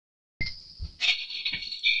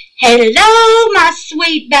Hello, my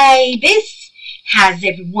sweet babies. How's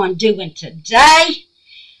everyone doing today?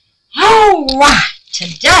 All right,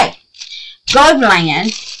 today,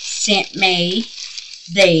 Globland sent me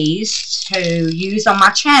these to use on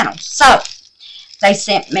my channel. So, they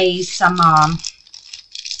sent me some,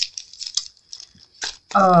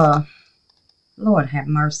 Lord have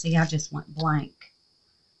mercy, I just went blank.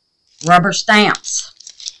 Rubber stamps.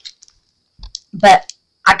 But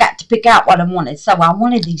I got to pick out what I wanted. So I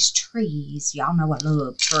wanted these trees. Y'all know I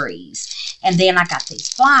love trees. And then I got these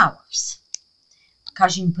flowers.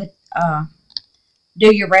 Because you can put,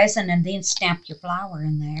 do your resin and then stamp your flower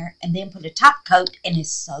in there. And then put a top coat and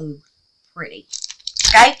it's so pretty.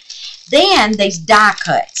 Okay? Then these die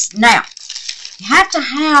cuts. Now, you have to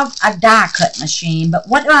have a die cut machine. But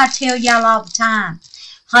what do I tell y'all all the time?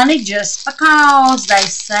 Honey, just because they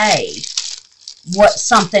say what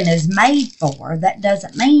something is made for, that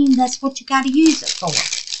doesn't mean that's what you got to use it for.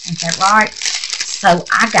 Ain't that right? So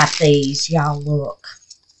I got these. Y'all look.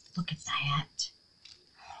 Look at that.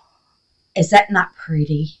 Is that not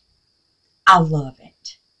pretty? I love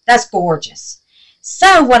it. That's gorgeous.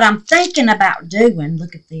 So what I'm thinking about doing,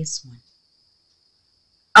 look at this one.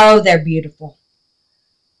 Oh, they're beautiful.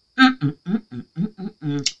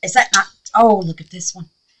 Is that not? Oh, look at this one.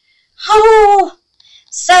 Oh,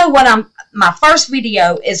 so what my first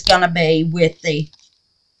video is going to be with the,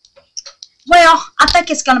 well, I think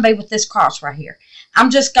it's going to be with this cross right here. I'm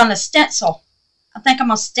just going to stencil. I think I'm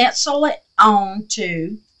going to stencil it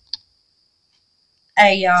onto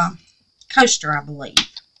a coaster, I believe.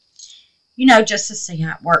 You know, just to see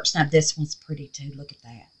how it works. Now, this one's pretty too. Look at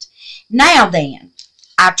that. Now then,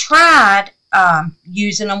 I tried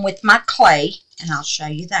using them with my clay, and I'll show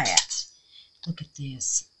you that. Look at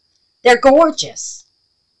this. They're gorgeous.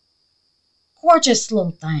 Gorgeous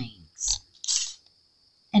little things.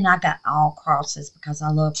 And I got all crosses because I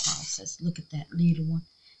love crosses. Look at that little one.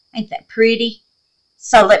 Ain't that pretty?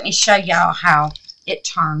 So let me show y'all how it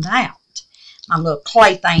turned out. My little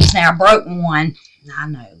clay things. Now I broke one. I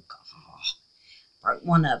know. Oh, broke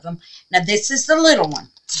one of them. Now this is the little one.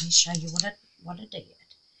 Let me show you what I did.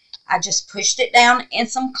 I just pushed it down in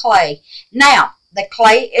some clay. Now the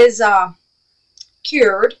clay is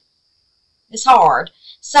cured. It's hard.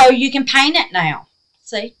 So you can paint it now.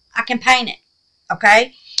 See? I can paint it.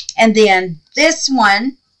 Okay? And then this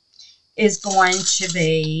one is going to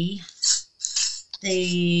be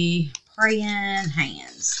the praying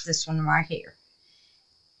hands. This one right here.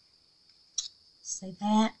 See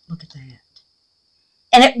that? Look at that.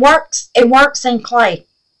 And it works. It works in clay.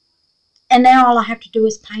 And now all I have to do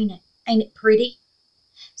is paint it. Ain't it pretty?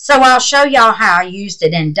 So I'll show y'all how I used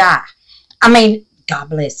it in dye. I mean, God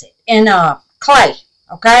bless it. In clay.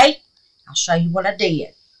 Okay? I'll show you what I did.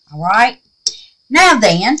 Alright? Now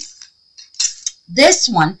then, this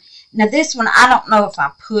one. Now this one, I don't know if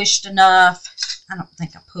I pushed enough. I don't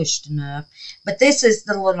think I pushed enough. But this is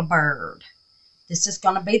the little bird. This is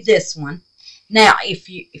going to be this one. Now, if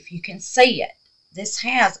you can see it, this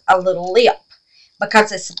has a little lip.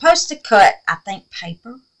 Because it's supposed to cut, I think,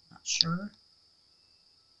 paper. Not sure.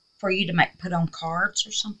 For you to put on cards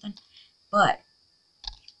or something. But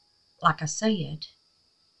like I said,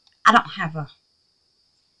 I don't have a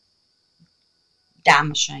dye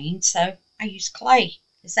machine, so I use clay.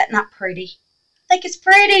 Is that not pretty? I think it's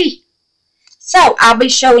pretty. So I'll be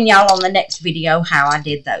showing y'all on the next video how I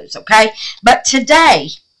did those, okay? But today,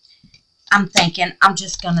 I'm thinking I'm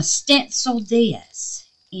just going to stencil this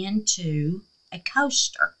into a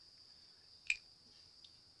coaster.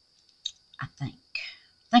 I think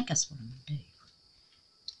that's what I'm going to do.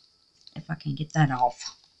 If I can get that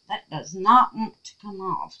off. That does not want to come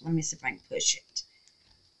off. Let me see if I can push it.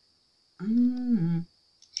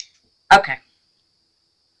 Okay.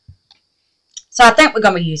 So I think we're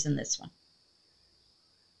going to be using this one.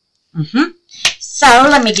 So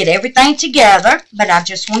let me get everything together. But I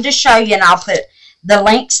just wanted to show you. And I'll put the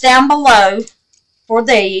links down below for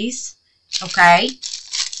these. Okay.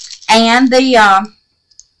 And the,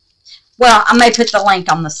 well, I may put the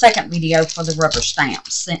link on the second video for the rubber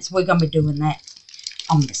stamps. Since we're going to be doing that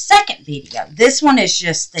on the second video. This one is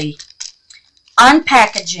just the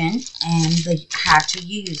unpackaging and the how to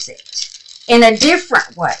use it in a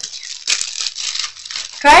different way.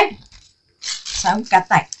 Okay? So, got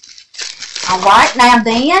that. Alright, now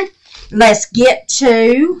then, let's get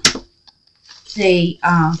to the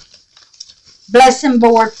blessing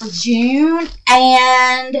board for June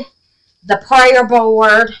and the prayer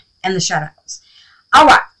board and the shadows.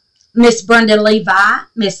 Alright. Miss Brenda Levi,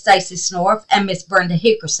 Miss Stacy Snorf, and Miss Brenda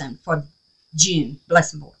Hickerson for June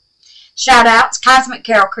blessing board. Shout outs, Cosmic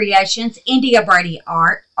Carol Creations, India Brady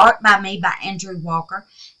Art, Art by Me by Andrew Walker,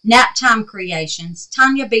 Naptime Creations,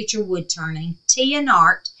 Tanya Beecher Wood Turning, Tia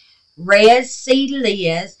Art, Rez C.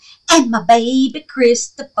 Liz, and my baby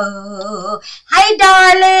Christopher. Hey,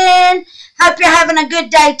 darling. Hope you're having a good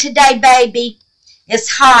day today, baby. It's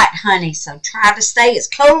hot, honey, so try to stay as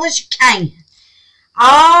cool as you can.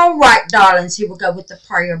 All right, darlings, here we go with the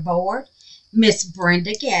prayer board. Miss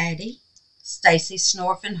Brenda Gaddy, Stacy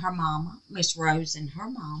Snorf and her mama, Miss Rose and her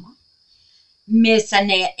mama, Miss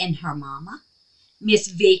Annette and her mama, Miss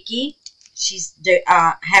Vicky, she's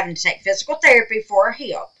having to take physical therapy for her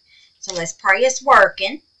hip. So let's pray it's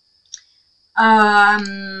working.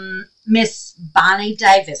 Miss Bonnie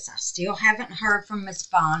Davis, I still haven't heard from Miss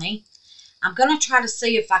Bonnie. I'm going to try to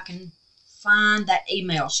see if I can find that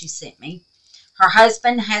email she sent me. Her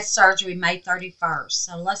husband has surgery May 31st.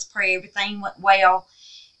 So let's pray everything went well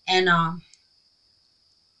and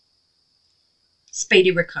speedy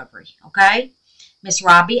recovery. Okay? Miss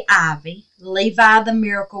Robbie Ivy, Levi the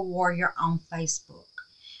Miracle Warrior on Facebook.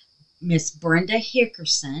 Miss Brenda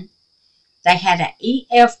Hickerson. They had an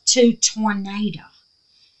EF2 tornado.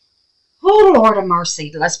 Oh, Lord of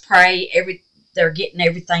mercy. Let's pray they're getting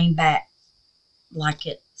everything back like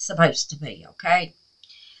it's supposed to be, okay?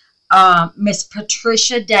 Miss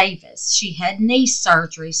Patricia Davis. She had knee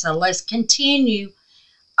surgery, so let's continue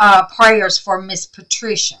prayers for Miss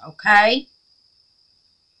Patricia, okay?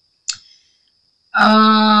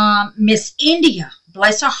 Miss India.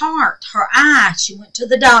 Bless her heart. Her eye. She went to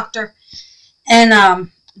the doctor, and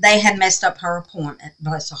they had messed up her appointment.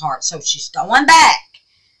 Bless her heart. So she's going back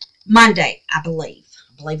Monday, I believe.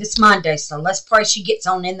 I believe it's Monday. So let's pray she gets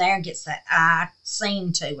on in there and gets that eye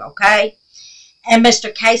seen to, okay? And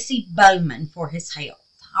Mr. Casey Bowman for his health.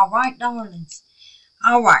 All right, darlings.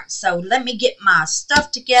 All right. So let me get my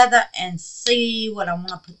stuff together and see what I want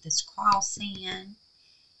to put this cross in.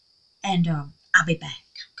 And I'll be back,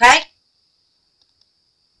 okay?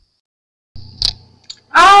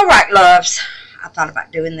 All right, loves. I thought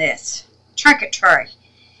about doing this trinket tray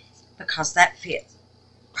because that fits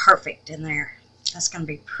perfect in there. That's going to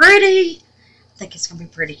be pretty. I think it's going to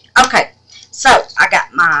be pretty. Okay, so I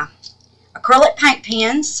got my acrylic paint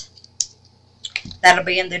pens. That'll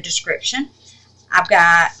be in the description. I've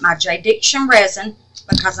got my J-Diction resin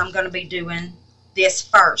because I'm going to be doing this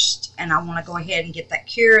first. And I want to go ahead and get that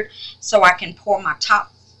cured so I can pour my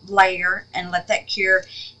top layer and let that cure.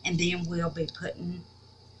 And then we'll be putting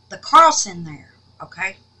the cross in there.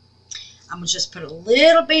 Okay, I'm going to just put a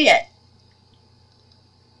little bit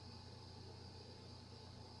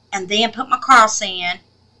and then put my cross in.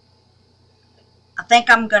 I think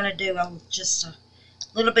I'm going to do just a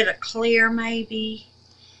little bit of clear maybe,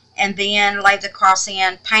 and then lay the cross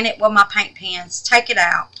in, paint it with my paint pens, take it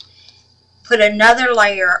out, put another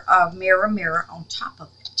layer of mirror on top of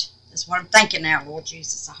it. That's what I'm thinking now, Lord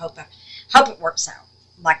Jesus. I hope it works out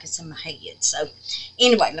like it's in my head. So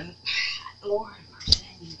anyway, let me, Lord,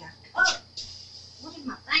 what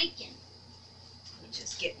am I thinking? Let me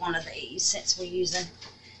just get one of these since we're using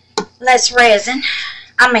less resin.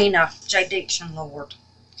 I mean, J-Diction, Lord.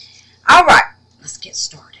 All right, let's get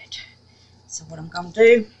started. So what I'm going to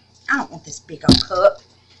do, I don't want this big old cup.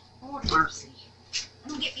 Lord mercy.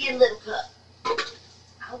 I'm going to get me a little cup.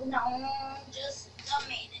 Hold on just a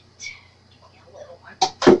minute. Give me a little one.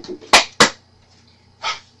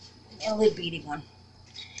 Give me a little bitty one.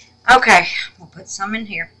 Okay, we'll put some in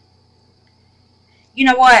here. You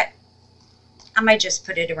know what? I may just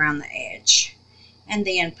put it around the edge and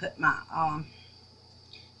then put my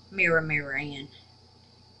mirror in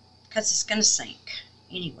because it's going to sink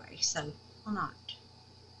anyway, so why not?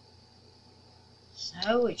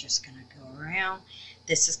 So we're just going to go around.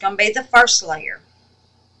 This is going to be the first layer.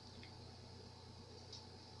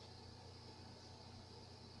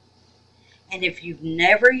 And if you've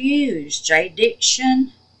never used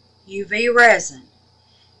J-Diction UV resin,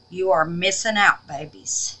 you are missing out,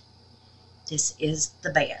 babies. This is the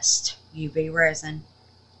best UV resin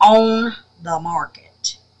on the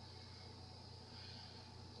market.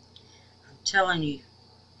 I'm telling you,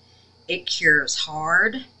 it cures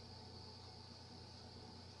hard.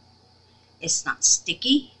 It's not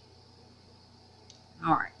sticky.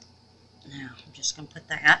 Alright, now I'm just going to put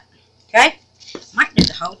that. Okay? Might do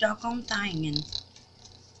the whole doggone thing and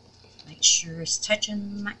make sure it's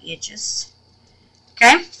touching my edges.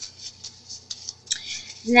 Okay?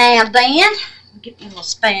 Now then, get me a little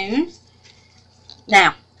spoon.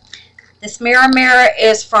 Now, this mirror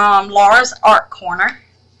is from Laura's Art Corner.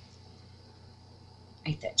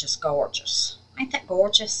 Ain't that just gorgeous? Ain't that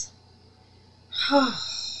gorgeous? Oh,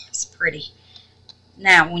 it's pretty.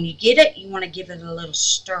 Now, when you get it, you want to give it a little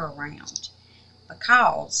stir around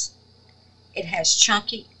because it has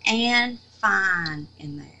chunky and fine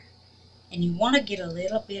in there. And you want to get a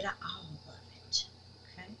little bit of all of it.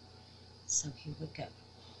 Okay? So here we go.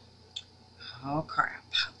 Oh crap,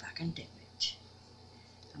 hope I can do it.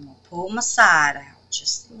 I'm going to pull my side out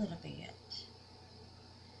just a little bit.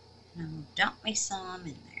 And I'm going to dump me some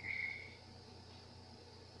in there.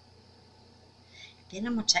 Then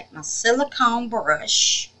I'm going to take my silicone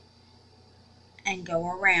brush and go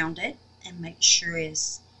around it and make sure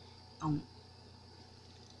it's on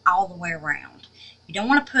all the way around. You don't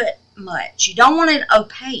want to put much. You don't want it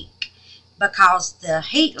opaque because the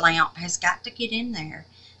heat lamp has got to get in there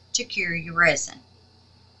to cure your resin,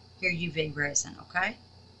 your UV resin, okay?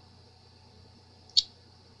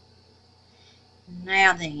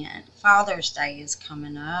 Now then, Father's Day is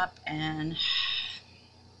coming up, and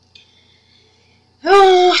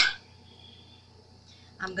I'm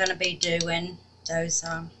going to be doing those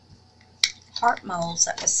heart molds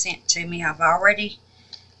that was sent to me. I've already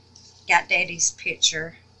got Daddy's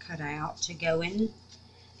picture cut out to go in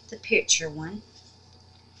the picture one.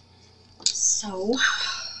 So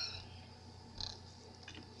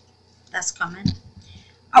that's coming.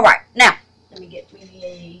 All right, now let me get me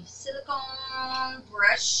a silicone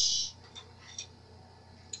brush,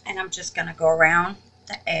 and I'm just going to go around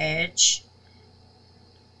the edge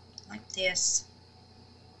like this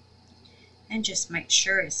and just make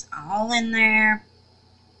sure it's all in there.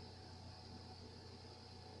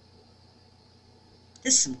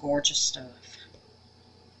 This is some gorgeous stuff.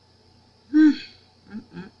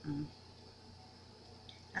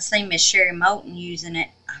 I seen Miss Sherry Moulton using it.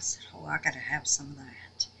 I said, oh, I gotta have some of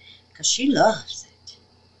that because she loves it.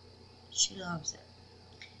 She loves it.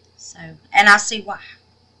 So, and I see why.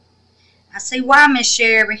 I see why, Miss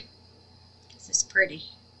Sherry. This is pretty.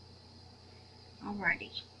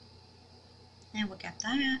 Alrighty. Now we got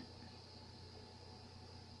that.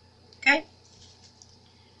 Okay.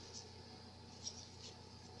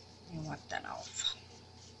 And wipe that off.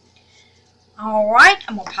 Alright,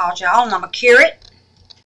 I'm going to pause y'all and I'm going to cure it.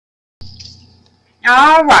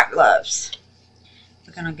 Alright, loves.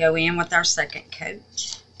 We're going to go in with our second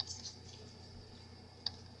coat.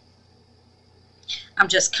 I'm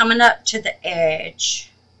just coming up to the edge.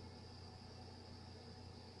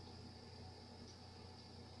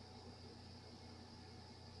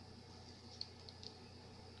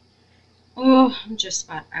 Oh, I'm just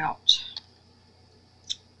about out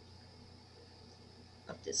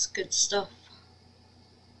of this good stuff.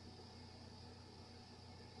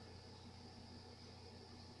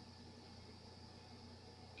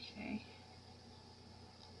 Okay.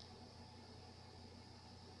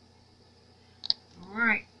 All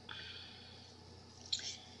right.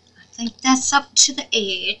 I think that's up to the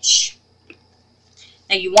edge.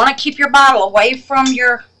 Now you want to keep your bottle away from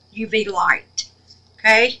your UV light.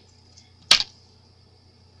 Okay?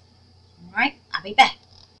 Alright, I'll be back.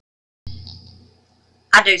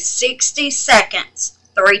 I do 60 seconds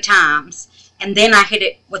 3 times, and then I hit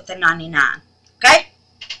it with the 99. Okay?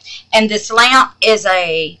 And this lamp is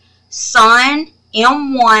a Sun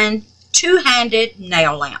M1 two-handed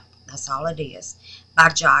nail lamp. That's all it is, by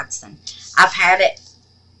Johnson. I've had it,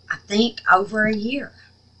 I think, over a year,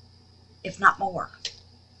 if not more.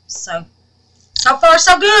 So far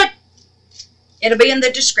so good. It'll be in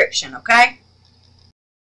the description, okay?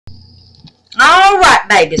 Alright,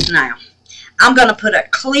 babies, now. I'm going to put a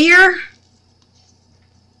clear,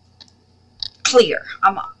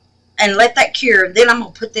 and let that cure. Then I'm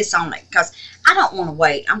going to put this on it because I don't want to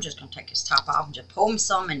wait. I'm just going to take this top off and just pour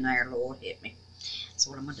some in there. Lord, hit me. That's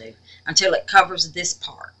what I'm going to do until it covers this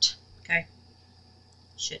part, okay?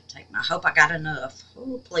 Shouldn't take me. I hope I got enough.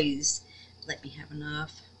 Oh, please let me have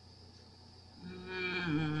enough.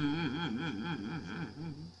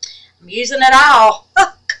 I'm using it all.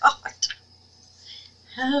 Oh, God.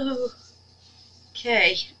 Oh,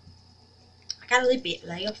 okay. I got a little bit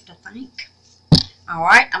left, I think.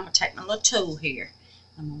 Alright, I'm going to take my little tool here.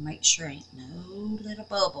 I'm going to make sure ain't no little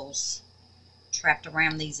bubbles trapped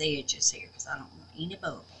around these edges here because I don't want any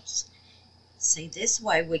bubbles. See, this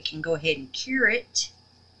way we can go ahead and cure it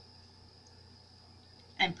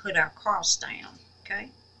and put our cross down,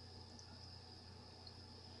 okay?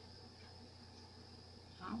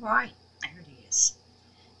 Alright, there it is.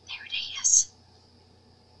 There it is.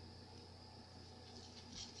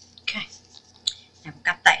 Okay, now we've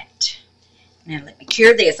got that. Now let me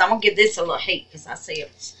cure this. I'm going to give this a little heat because I see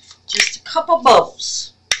it's just a couple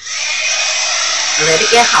bubbles. Let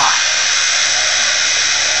it get hot.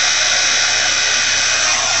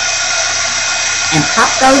 And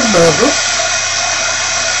pop those bubbles.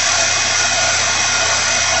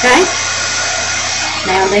 Okay?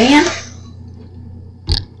 Now then,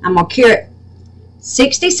 I'm going to cure it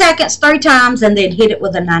 60 seconds 3 times and then hit it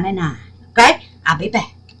with a 99. Okay? I'll be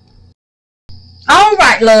back.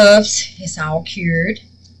 Alright, loves. It's all cured.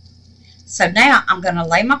 So now I'm going to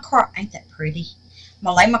lay my cross. Ain't that pretty? I'm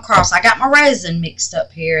going to lay my cross. I got my resin mixed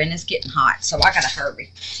up here and it's getting hot, so I got to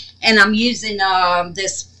hurry. And I'm using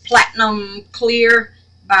this Platinum Clear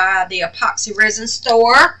by the Epoxy Resin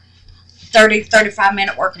Store. 30 to 35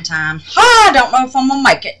 minute working time. Oh, I don't know if I'm going to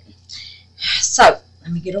make it. So,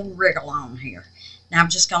 let me get a wriggle on here. Now I'm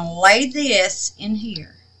just going to lay this in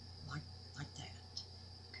here. Like that.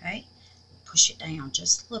 Okay? Push it down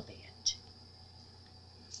just a little bit.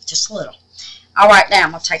 Just a little. Alright, now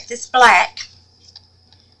I'm going to take this black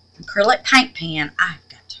acrylic paint pen. I've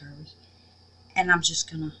got to hurry. And I'm just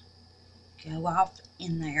going to go off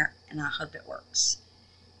in there and I hope it works.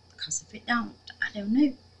 Because if it don't, I don't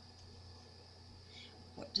know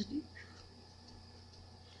what to do.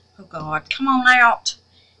 Oh God, come on out.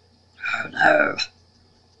 Oh no.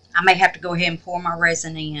 I may have to go ahead and pour my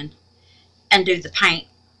resin in and do the paint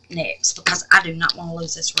next because I do not want to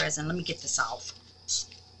lose this resin. Let me get this off.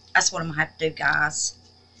 That's what I'm going to have to do, guys.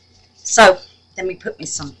 So, let me put me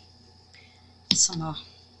some of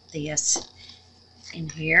this in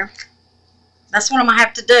here. That's what I'm going to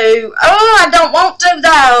have to do. Oh, I don't want to,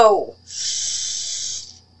 though.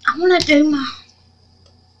 I want to do my...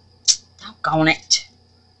 Doggone it.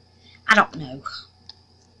 I don't know.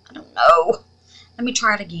 I don't know. Let me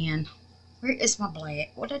try it again. Where is my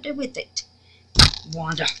black? What did I do with it?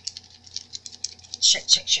 Wanda. Shake,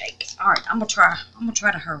 shake, shake. Alright, I'm gonna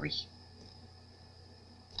try to hurry.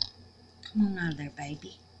 Come on out of there,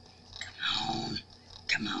 baby. Come on.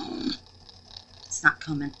 Come on. It's not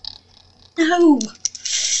coming. No.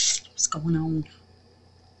 What's going on?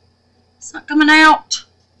 It's not coming out.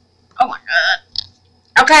 Oh my God.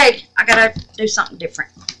 Okay, I gotta do something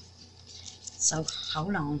different. So,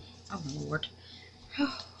 hold on. Oh, Lord.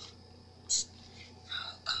 Oh,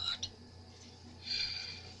 God.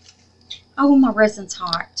 Oh, my resin's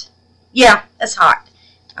hot. Yeah, it's hot.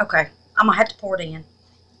 Okay, I'm going to have to pour it in.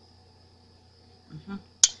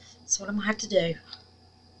 That's what I'm going to have to do.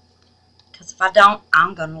 Because if I don't,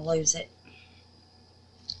 I'm going to lose it.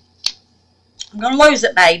 I'm going to lose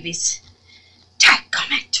it, babies.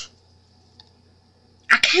 Dadgummit.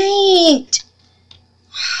 I can't.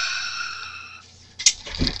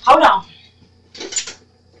 Hold on.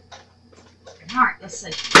 Alright, let's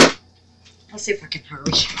see. Let's see if I can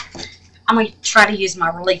hurry. I'm going to try to use my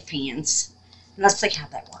relief pens. And let's see how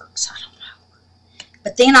that works. I don't know.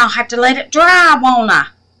 But then I'll have to let it dry, won't I?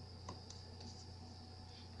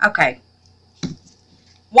 Okay.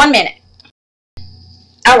 1 minute.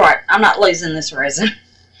 Alright, I'm not losing this resin.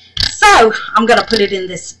 So, I'm going to put it in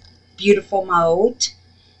this beautiful mold.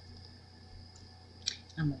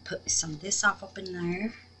 I'm going to put some of this off up in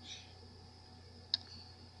there.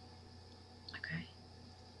 Okay.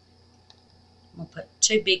 I'm going to put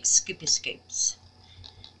 2 big scoopy scoops.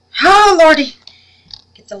 Oh, Lordy.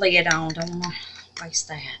 Get the lid on. Don't want to waste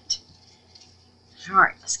that.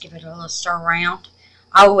 Alright, let's give it a little stir around.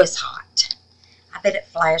 Oh, it's hot. I bet it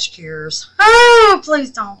flash cures. Oh,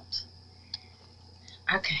 please don't.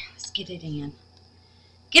 Okay, let's get it in.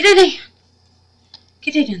 Get it in.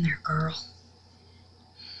 Get it in there, girl.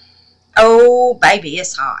 Oh, baby,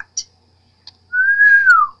 it's hot.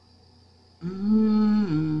 Okay,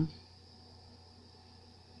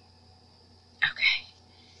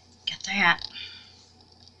 got that.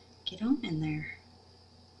 Get on in there.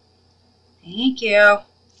 Thank you.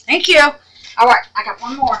 Thank you. All right, I got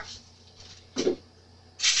one more.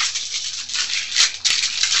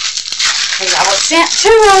 I was sent 2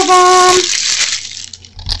 of them.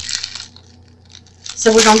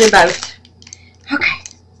 So we're going to do both. Okay.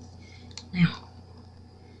 Now,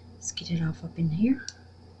 let's get it off up in here.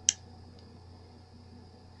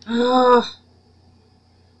 Oh,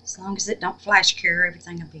 as long as it don't flash cure,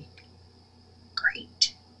 everything will be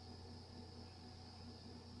great.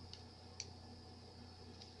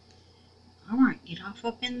 All right, get off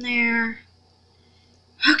up in there.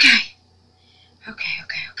 Okay.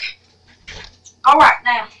 All right,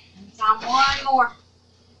 now, let me find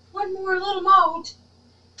one more little mold.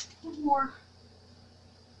 One more.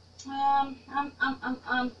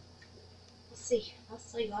 Let's see.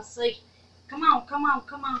 Come on.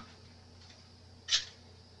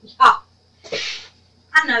 Yeah.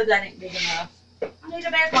 I know that ain't big enough. I need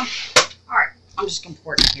a big one. All right, I'm just gonna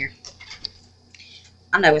pour it in here.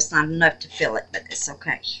 I know it's not enough to fill it, but it's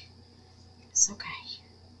okay. It's okay.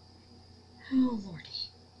 Oh, Lordy.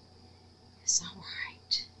 It's all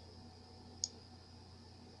right.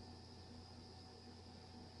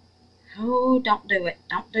 Oh, don't do it.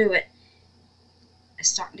 Don't do it. It's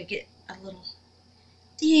starting to get a little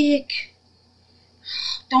thick.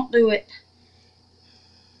 Don't do it.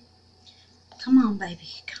 Come on, baby.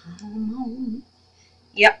 Come on.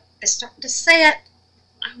 Yep, it's starting to set.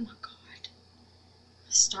 Oh, my God.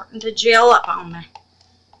 It's starting to gel up on me.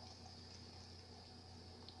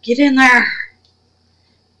 Get in there.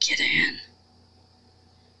 Get in.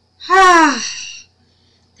 Ah,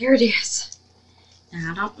 there it is.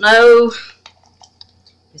 Now, I don't know if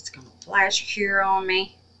it's going to flash here on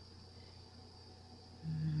me.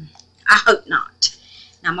 I hope not.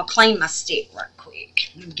 Now, I'm going to clean my stick right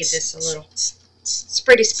quick. Let me give this a little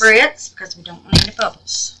spready spritz because we don't want any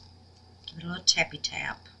bubbles. Give it a little tappy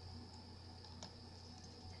tap.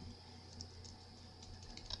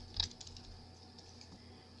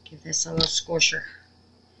 Give this a little squisher.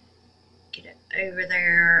 Get it over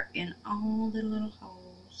there in all the little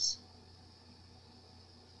holes.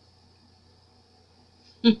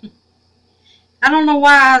 I don't know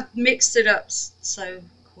why I mixed it up so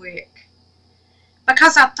quick.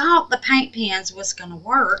 Because I thought the paint pens was going to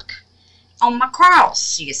work on my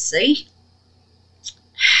cross, you see.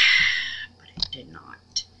 But it did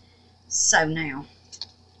not. So now,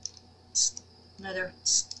 another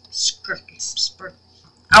spurt.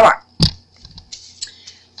 Alright.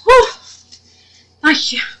 Whew.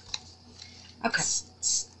 Thank you. Okay.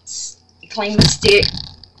 Clean my stick.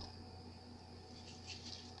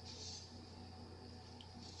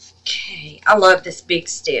 Okay. I love this big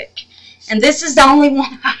stick. And this is the only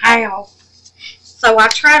one I have. So I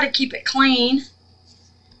try to keep it clean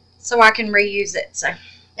so I can reuse it. So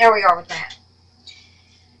there we are with that.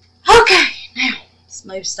 Okay. Now, let's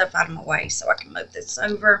move stuff out of my way so I can move this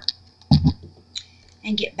over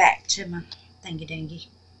and get back to my thingy-dingy.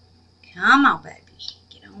 Come on, baby.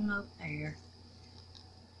 Get on over there.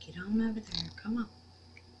 Get on over there. Come on.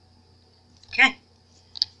 Okay.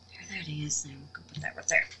 There that is. Now we'll put that right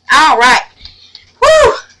there. All right.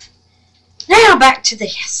 Woo! Now back to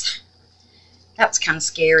this. That was kind of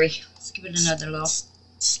scary. Let's give it another little.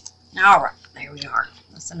 All right. There we are.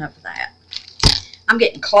 That's enough of that. I'm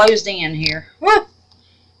getting closed in here. Woo!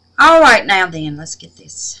 All right. Now then, let's get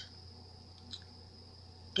this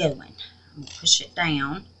going. I'm going to push it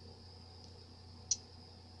down.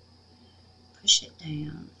 Push it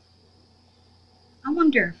down. I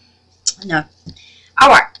wonder. No.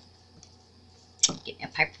 Alright. Get me a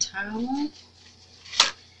paper towel.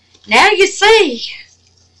 Now you see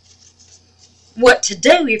what to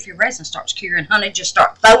do if your resin starts curing, honey. Just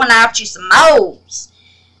start throwing out you some molds.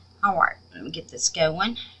 Alright. Let me get this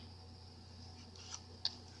going.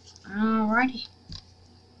 Alrighty.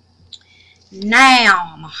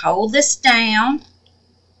 Now, I'm going to hold this down,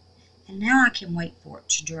 and now I can wait for it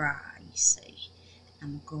to dry, you see. I'm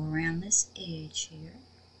going to go around this edge here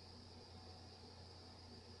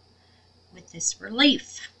with this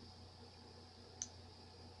relief.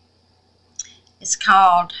 It's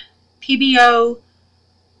called PBO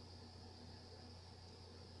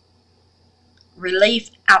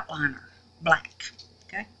Relief Outliner Black.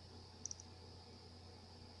 Okay.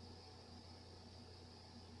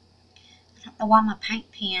 I don't know why my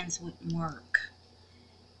paint pens wouldn't work.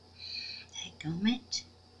 Dadgummit.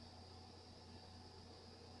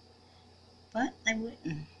 But they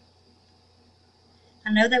wouldn't.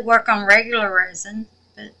 I know they work on regular resin,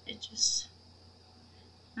 but it just,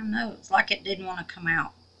 I don't know, it's like it didn't want to come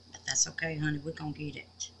out. But that's okay, honey, we're going to get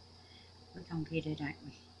it. We're going to get it, ain't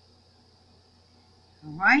we?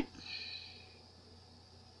 Alright.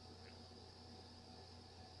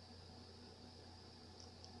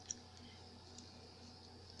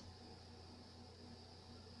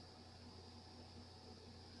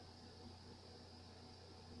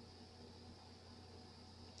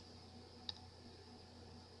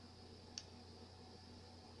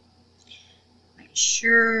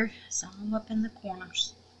 Sure, it's all up in the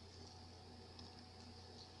corners.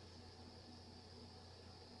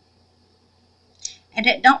 And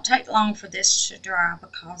it don't take long for this to dry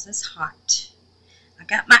because it's hot. I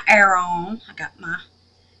got my air on. I got my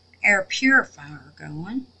air purifier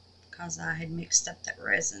going because I had mixed up that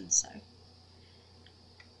resin. So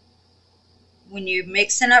when you're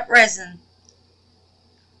mixing up resin,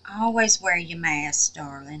 always wear your mask,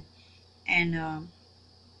 darling, and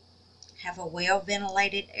have a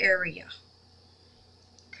well-ventilated area,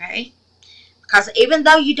 okay? Because even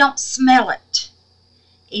though you don't smell it,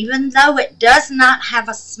 even though it does not have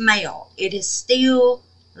a smell, it is still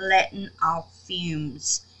letting off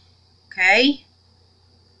fumes, okay?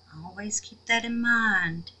 Always keep that in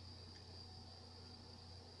mind.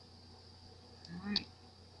 All right.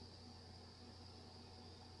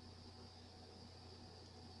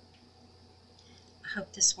 I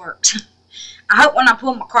hope this works. I hope when I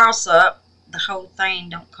pull my cross up, the whole thing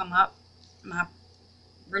don't come up. My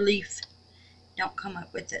relief don't come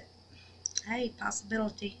up with it. Hey,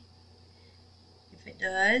 possibility. If it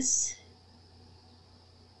does,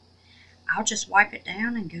 I'll just wipe it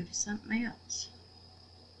down and go to something else.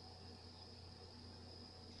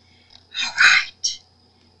 All right.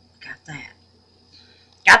 Got that.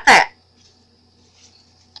 Got that.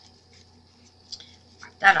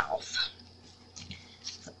 Wipe that off.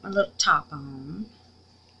 Put my little top on.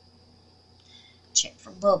 Check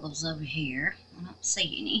for bubbles over here. I don't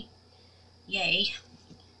see any. Yay.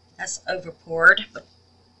 That's over poured, but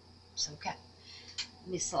it's okay.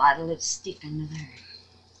 Let me slide a little stick under there.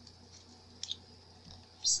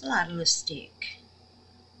 Slide a little stick.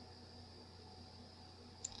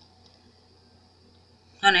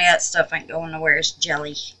 Honey, that stuff ain't going nowhere. It's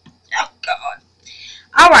jelly. Oh, God.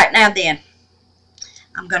 All right, now then.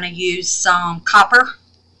 I'm going to use some copper.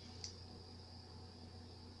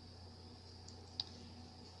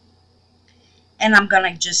 And I'm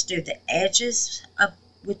going to just do the edges of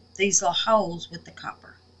with these little holes with the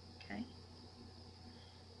copper. Okay.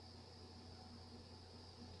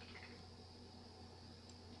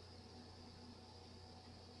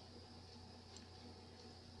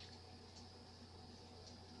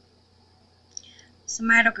 What's the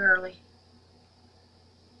matter, girly?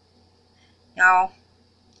 Y'all,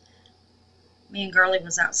 me and Girly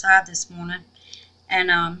was outside this morning,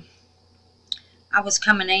 and I was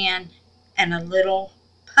coming in, and a little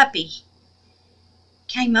puppy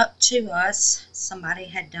came up to us. Somebody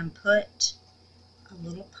had done put a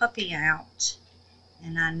little puppy out,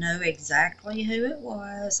 and I know exactly who it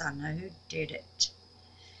was. I know who did it.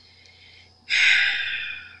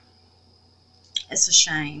 It's a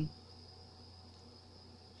shame.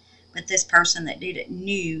 But this person that did it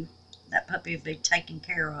knew that puppy would be taken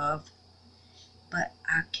care of. But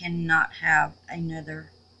I cannot have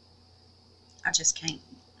another. I just can't.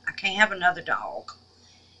 I can't have another dog.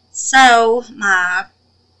 So my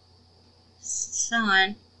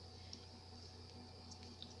son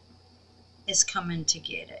is coming to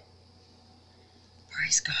get it.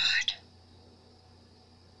 Praise God.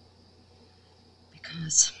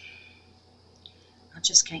 Because I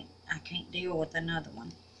just can't. I can't deal with another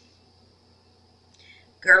one.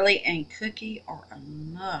 Girly and Cookie are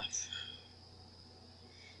enough.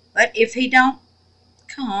 But if he don't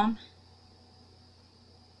come,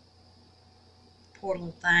 poor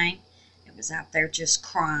little thing, it was out there just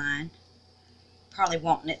crying, probably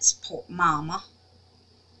wanting its poor mama.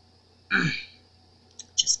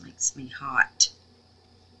 Just makes me hot.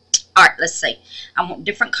 All right, let's see. I want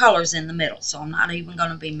different colors in the middle, so I'm not even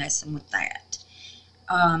going to be messing with that.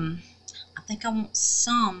 I think I want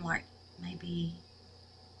some, like maybe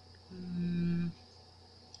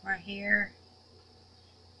right here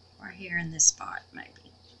in this spot, maybe.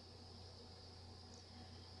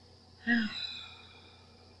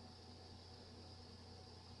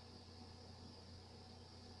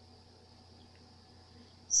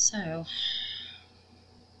 So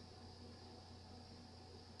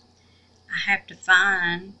I have to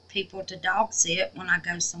find people to dog sit when I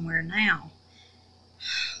go somewhere now.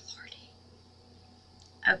 Oh, Lordy.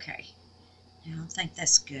 Okay. Now I think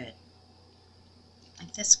that's good. I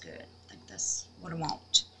think that's good. I think that's what I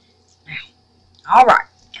want. Now, all right.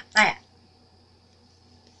 Got that.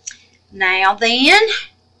 Now then,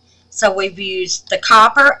 so we've used the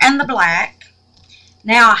copper and the black.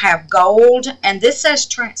 Now I have gold, and this says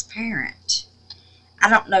transparent. I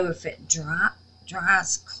don't know if it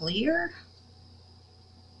dries clear.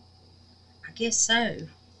 I guess so.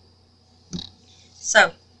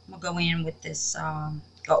 So we'll go in with this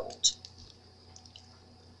gold.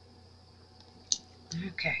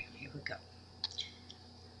 Okay, here we go.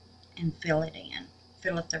 And fill it in.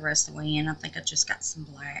 Fill it the rest of the way in. I think I just got some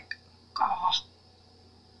black. Oh.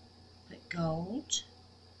 Put gold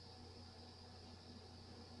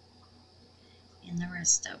in the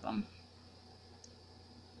rest of them.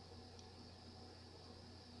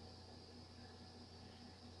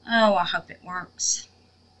 Oh, I hope it works,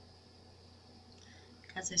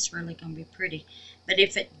 because it's really going to be pretty. But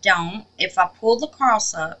if it don't, if I pull the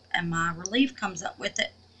cross up and my relief comes up with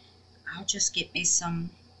it, I'll just get me some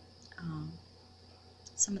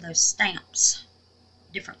of those stamps,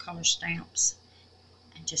 different color stamps,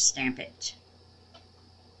 and just stamp it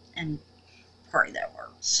and pray that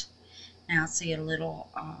works. Now I see a little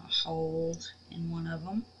hole in one of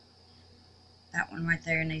them. That one right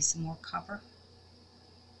there needs some more copper.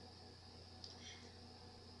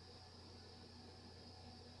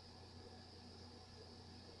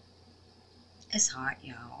 It's hot,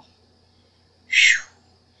 y'all.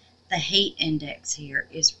 The heat index here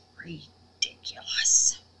is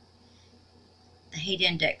ridiculous. The heat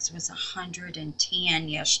index was 110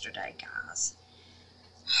 yesterday, guys.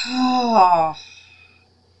 Oh,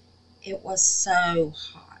 it was so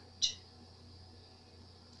hot.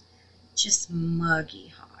 Just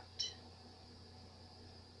muggy hot.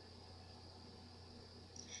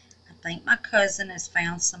 I think my cousin has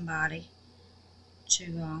found somebody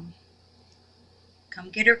to come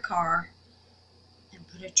get her car and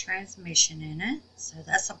put a transmission in it. So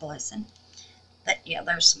that's a blessing. But yeah,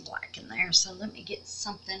 there's some black in there. So let me get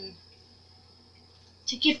something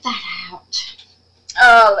to give that out.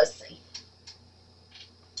 Oh, let's see.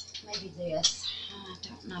 Maybe this. I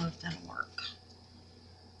don't know if that'll work.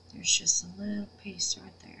 There's just a little piece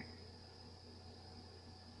right there.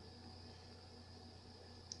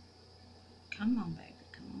 Come on, baby.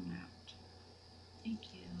 Come on out.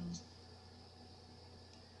 Thank you.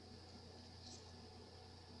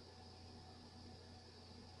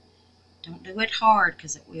 Don't do it hard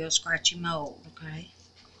because it will scratch your mold, okay?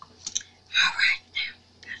 Alright, now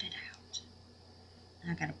got it out.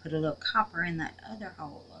 Now I gotta put a little copper in that other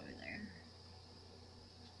hole over there.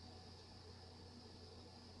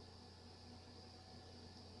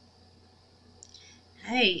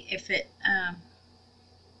 Hey, if it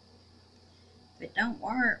don't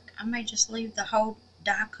work, I may just leave the whole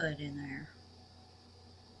die cut in there.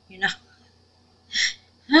 You know?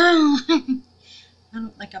 I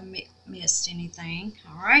don't think I missed anything.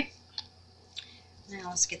 Alright. Now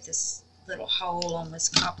let's get this little hole on this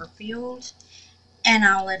copper filled. And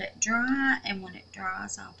I'll let it dry. And when it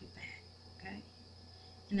dries, I'll be back. Okay?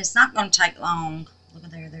 And it's not going to take long. Look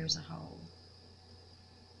at there. There's a hole.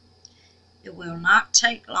 It will not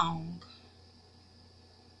take long.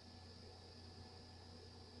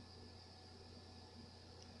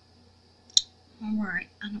 Alright.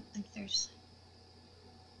 I don't think there's...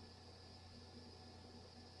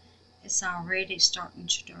 It's already starting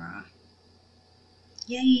to dry.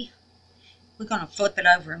 Yay! We're going to flip it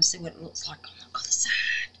over and see what it looks like on the other side.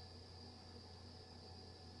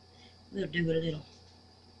 We'll do a little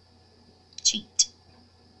cheat.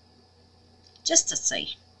 Just to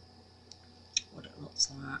see what it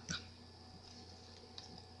looks like.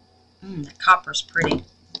 The copper's pretty.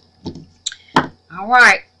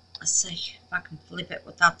 Alright. Let's see if I can flip it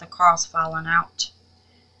without the cross falling out.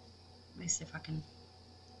 Let me see if I can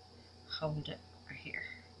hold it right here.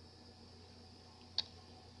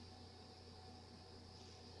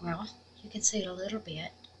 Well, you can see it a little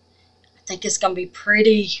bit. I think it's going to be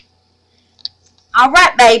pretty.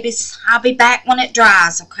 Alright, babies. I'll be back when it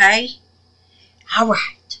dries, okay?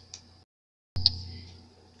 Alright.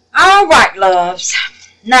 Alright, loves.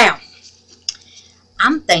 Now,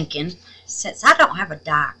 I'm thinking, since I don't have a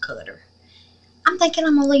die cutter, I'm thinking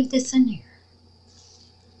I'm going to leave this in here.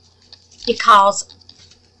 Because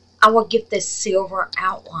I will get this silver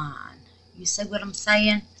outline. You see what I'm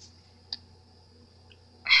saying?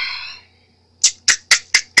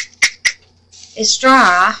 It's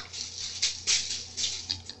dry.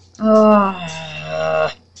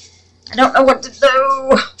 I don't know what to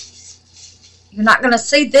do. You're not going to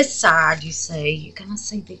see this side, you see. You're going to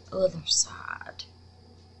see the other side.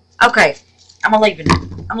 Okay. I'm leaving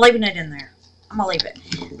it. I'm leaving it in there. I'm going to leave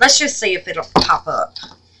it. Let's just see if it'll pop up.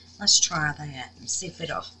 Let's try that and see if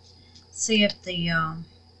it'll... See if the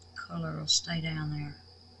color will stay down there.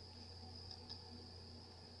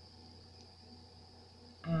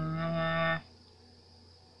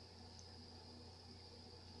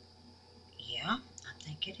 Yeah, I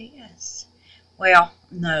think it is. Well,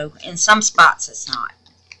 no, in some spots it's not.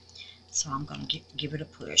 So I'm going to give it a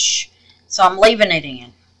push. So I'm leaving it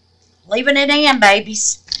in. Leaving it in,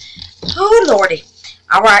 babies. Oh, Lordy.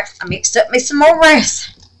 All right, I mixed up me some more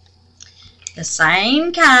resin. The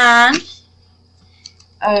same kind.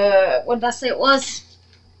 What did I say it was?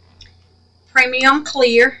 Premium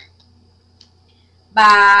Clear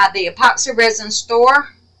by the Epoxy Resin Store.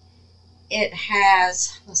 It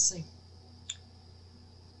has, let's see,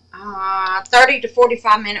 30 to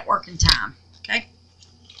 45 minute working time. Okay,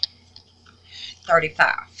 35.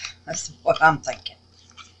 That's what I'm thinking.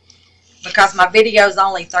 Because my video is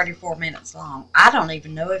only 34 minutes long. I don't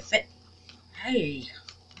even know if it, hey,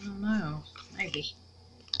 I don't know, maybe.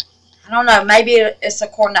 I don't know, maybe it's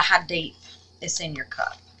according to how deep it's in your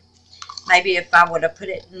cup. Maybe if I would have put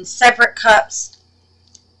it in separate cups,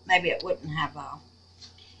 maybe it wouldn't have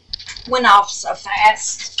went off so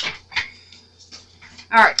fast.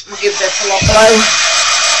 Alright, we'll give this a little blow.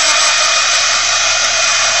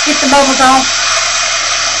 Get the bubbles off.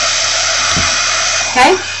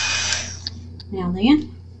 Okay. Now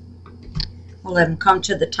then, we'll let them come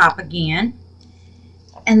to the top again.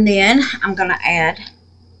 And then I'm going to add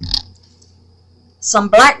some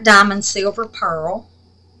black diamond silver pearl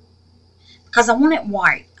because I want it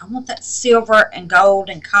white. I want that silver and gold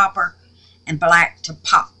and copper and black to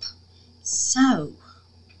pop. So,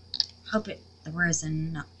 hope the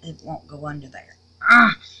resin, it won't go under there.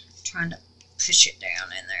 I'm trying to push it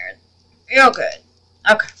down in there. Real good.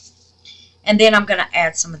 Okay. And then I'm going to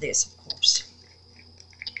add some of this, of course.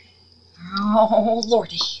 Oh,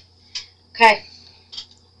 Lordy. Okay.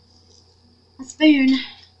 A spoon.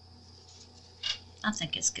 I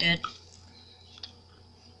think it's good.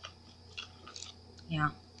 Yeah.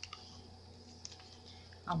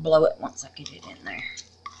 I'll blow it once I get it in there.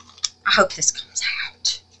 I hope this comes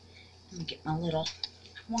out. Let me get my little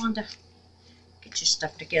Wanda. Get your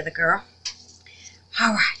stuff together, girl.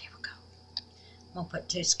 All right, here we go. We'll put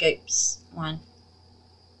 2 scoops. 1,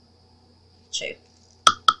 2.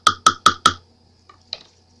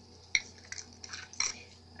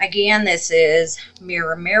 Again, this is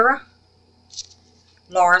Mirror Mirror,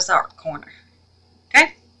 Laura's Art Corner.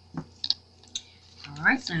 Okay?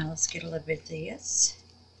 Alright, now let's get a little bit of this.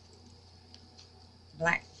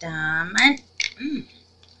 Black diamond.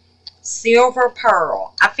 Silver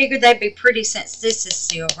pearl. I figured they'd be pretty since this is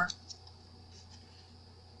silver.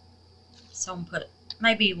 So I'm going to put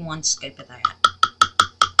maybe 1 scoop of that.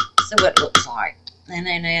 See what it looks like. And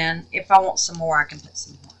then if I want some more, I can put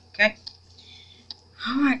some more. Okay?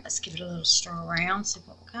 Alright, let's give it a little stir around, see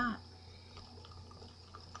what we got.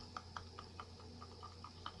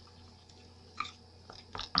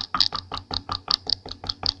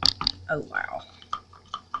 Oh, wow.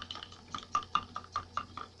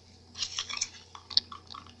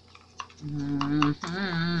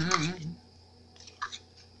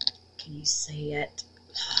 Can you see it?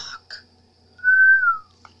 Look.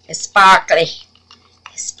 It's sparkly.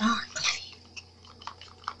 It's sparkly.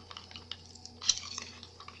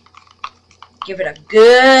 Give it a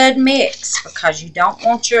good mix because you don't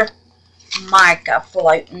want your mica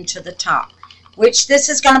floating to the top. Which this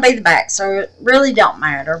is going to be the back, so it really don't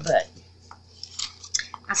matter, but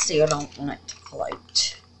I still don't want it to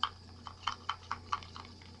float.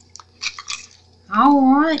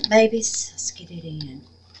 Alright, babies. Let's get it in.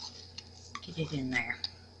 Get it in there.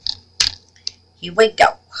 Here we go.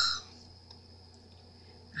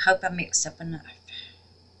 I hope I mix up enough.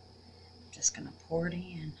 Just gonna pour it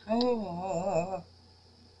in. Oh.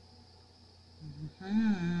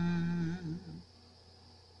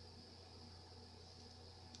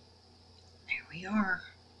 There we are.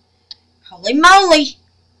 Holy moly!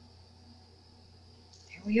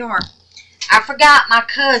 There we are. I forgot my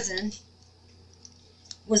cousin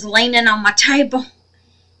was leaning on my table,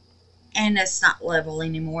 and it's not level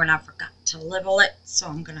anymore, and I forgot to level it, so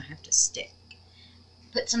I'm gonna have to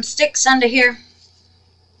put some sticks under here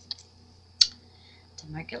to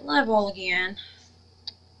make it level again.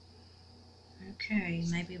 Okay,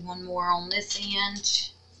 maybe 1 more on this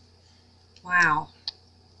end. Wow.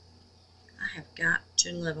 I have got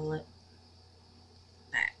to level it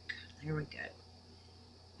back. There we go.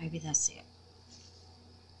 Maybe that's it.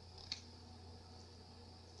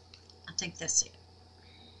 I think that's it.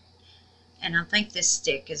 And I think this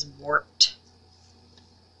stick is warped.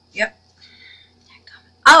 Yep.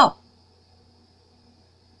 Oh!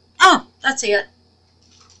 Oh, that's it.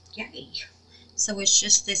 Yay. So it's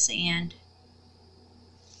just this end.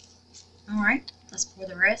 Alright, let's pour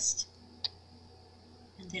the rest.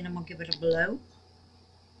 And then I'm going to give it a blow.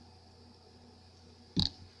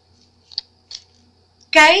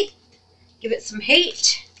 Okay. Give it some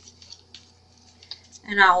heat.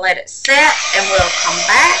 And I'll let it set, and we'll come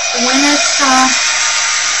back when it's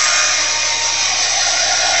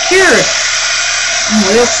cured. And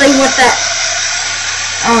we'll see what that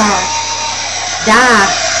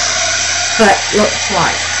die cut looks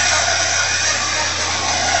like.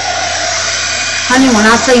 Honey, when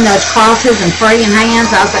I seen those crosses and praying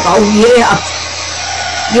hands, I was like, oh yeah.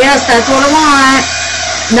 Yes, that's what I want.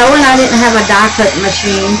 Knowing I didn't have a die cutting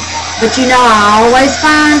machine, but you know I always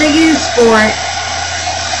find a use for it.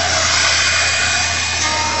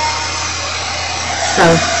 So,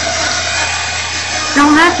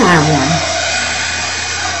 don't have to have one.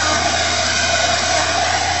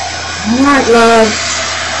 Alright, love.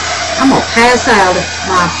 I'm going to pass out if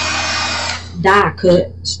my die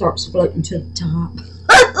cut starts floating to the top.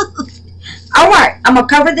 Alright, I'm going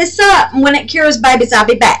to cover this up, and when it cures, babies, I'll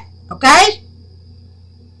be back. Okay?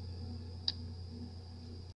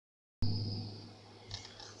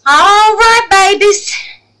 Alright, babies.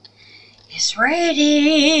 It's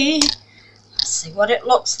ready. See what it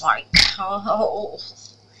looks like. Oh,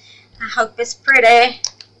 I hope it's pretty.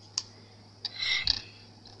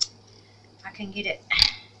 I can get it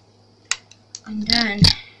I'm done.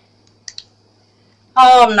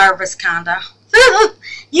 Oh, I'm nervous, kinda.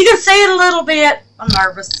 You can see it a little bit. I'm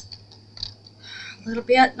nervous. A little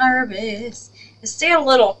bit nervous. It's still a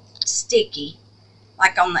little sticky,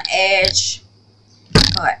 like on the edge,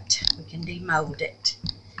 but we can demold it.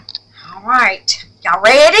 All right, y'all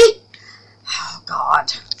ready? Oh,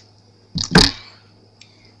 God.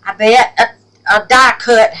 I bet a die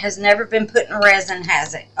cut has never been put in resin,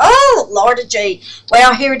 has it? Oh, Lordy G.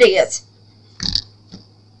 Well, here it is.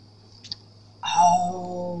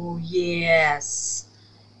 Oh, yes.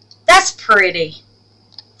 That's pretty.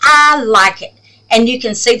 I like it. And you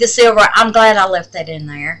can see the silver. I'm glad I left that in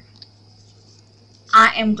there.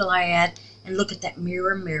 I am glad. And look at that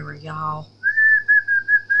mirror, y'all.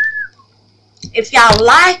 If y'all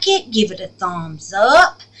like it, give it a thumbs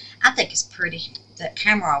up. I think it's pretty. The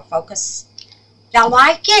camera will focus. Y'all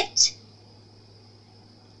like it?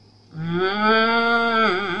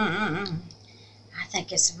 I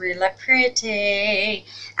think it's really pretty.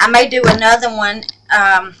 I may do another one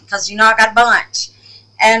because, you know, I got a bunch.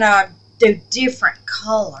 And do different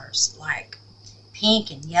colors, like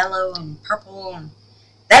pink and yellow and purple. And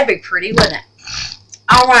that'd be pretty, wouldn't it?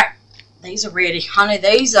 All right. These are ready. Honey,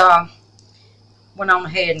 these went on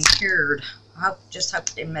ahead and cured. I just hope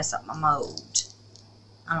it didn't mess up my mold.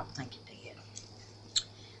 I don't think it did.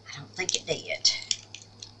 I don't think it did.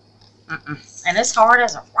 And it's hard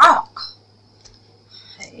as a rock.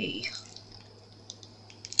 Hey.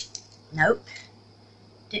 Nope.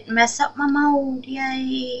 Didn't mess up my mold.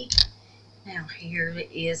 Yay. Now here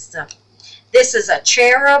it is. This is a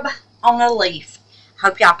cherub on a leaf.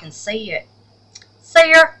 Hope y'all can see it.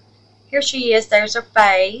 See her? Here she is. There's her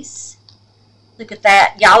face. Look at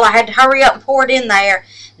that. Y'all, I had to hurry up and pour it in there.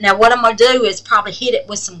 Now what I'm going to do is probably hit it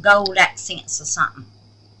with some gold accents or something.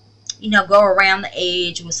 You know, go around the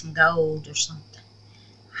edge with some gold or something.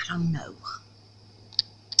 I don't know.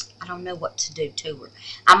 I don't know what to do to her.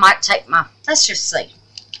 I might take my... Let's just see.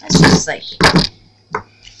 Let's just see.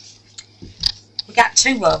 We got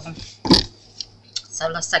 2 of them. So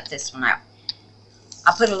let's take this one out.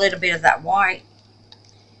 I put a little bit of that white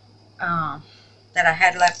that I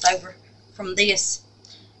had left over from this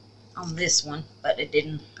on this one, but it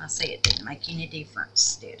didn't, I say it didn't make any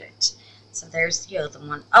difference, did it? So there's the other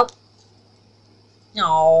one. Oh,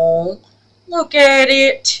 no, look at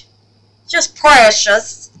it. Just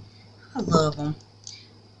precious. I love them.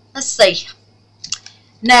 Let's see.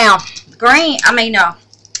 Now,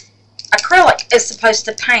 acrylic is supposed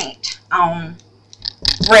to paint on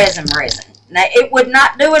resin. Now, it would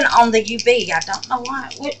not do it on the UV. I don't know why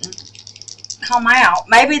it wouldn't come out.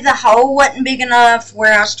 Maybe the hole wasn't big enough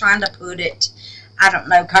where I was trying to put it. I don't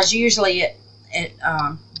know, because usually it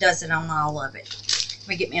does it on all of it. Let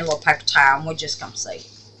me get me a little paper towel and we're just going to see.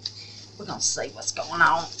 We're going to see what's going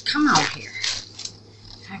on. Come on here.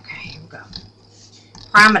 Okay, here we go.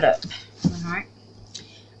 Prime it up. Alright.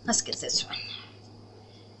 Let's get this one.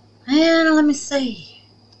 And let me see.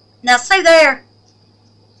 Now, see there.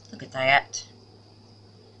 Look at that.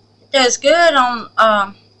 It does good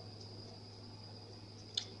on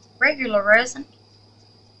regular resin.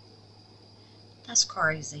 That's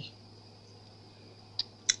crazy.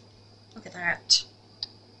 Look at that.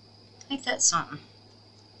 Ain't that something?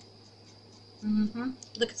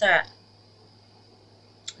 Look at that.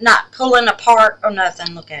 Not pulling apart or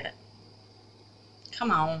nothing. Look at it.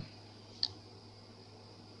 Come on.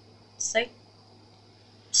 See?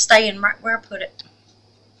 Staying right where I put it.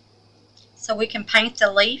 So we can paint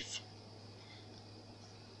the leaf.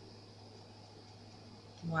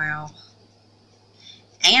 Wow.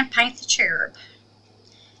 And paint the cherub.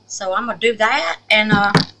 So I'm going to do that. And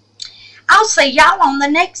I'll see y'all on the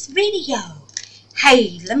next video.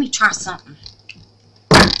 Hey, let me try something.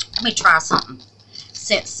 Let me try something.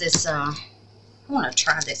 Since this, I want to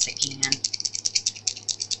try this again.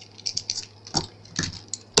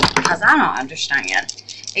 Because I don't understand.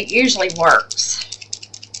 It usually works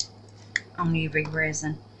on UV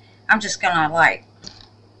resin. I'm just going to, like,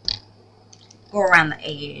 go around the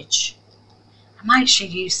edge. I might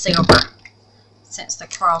should use silver. Since the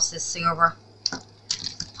cross is silver.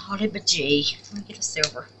 Holy but gee. Let me get a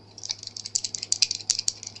silver.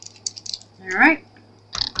 Alright.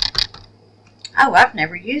 Oh, I've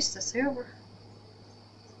never used the silver.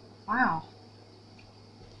 Wow.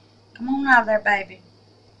 Come on out of there, baby.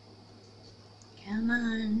 Come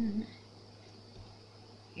on.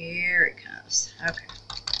 Here it comes. Okay.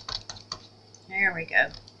 There we go.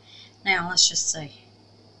 Now, let's just see.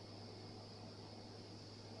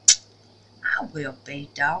 I will be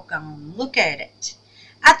doggone. Look at it.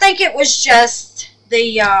 I think it was just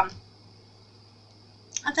the,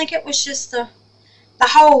 the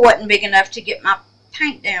hole wasn't big enough to get my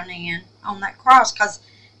paint down in on that cross, because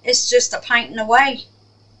it's just a painting away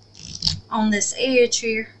on this edge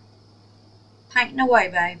here. Painting away,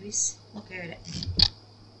 babies. Look at it.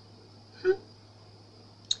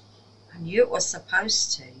 I knew it was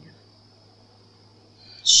supposed to.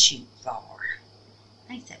 Shoot bar.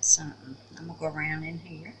 Ain't that something? I'm going to go around in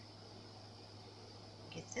here.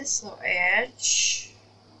 Get this little edge.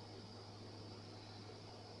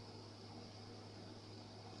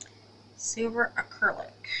 Silver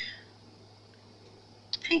acrylic.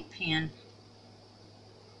 Paint pen.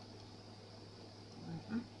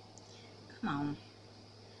 Come on.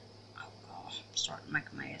 Oh, God. I'm starting to make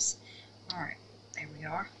a mess. Alright. There we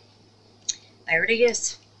are. There it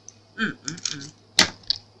is. Let me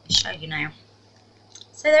show you now.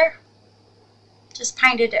 See there? Just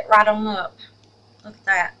painted it right on up. Look at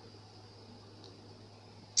that.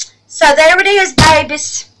 So there it is,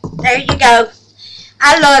 babies. There you go.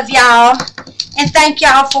 I love y'all. And thank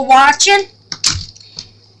y'all for watching.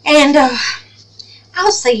 And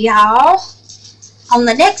I'll see y'all on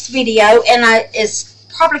the next video. And it's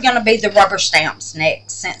probably going to be the rubber stamps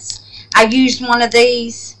next. Since I used one of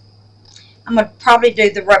these, I'm going to probably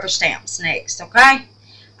do the rubber stamps next. Okay?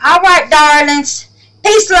 Alright, darlings.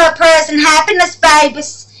 Peace, love, prayers, and happiness,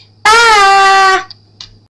 babies. Bye.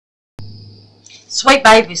 Sweet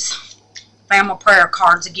babies. Found my prayer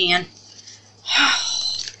cards again.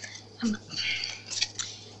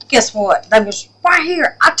 Guess what? They was right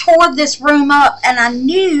here. I tore this room up, and I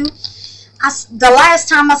knew the last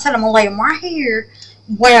time I said I'm going to lay them right here.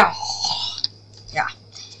 Well, yeah.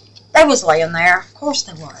 They was laying there. Of course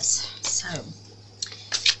they was. So,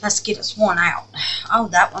 let's get us one out. Oh,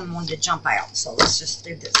 that one wanted to jump out. So, let's just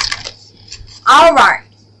do this one. Alright.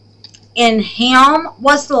 In him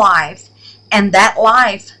was life, and that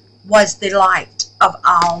life was the light of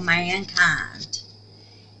all mankind.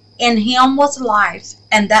 In him was life,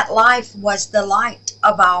 and that life was the light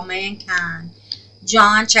of all mankind.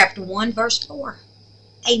 John chapter 1, verse 4.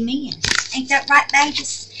 Amen. Ain't that right,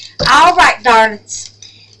 babies? Alright, darlings.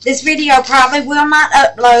 This video probably will not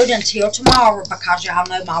upload until tomorrow because y'all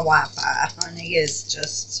know my Wi-Fi, honey, is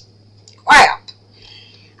just crap.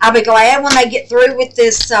 I'll be glad when they get through with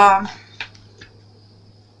this fast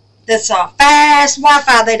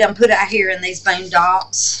Wi-Fi they done put out here in these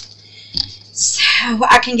boondocks. So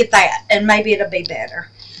I can get that and maybe it'll be better.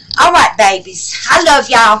 Alright, babies. I love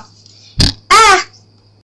y'all.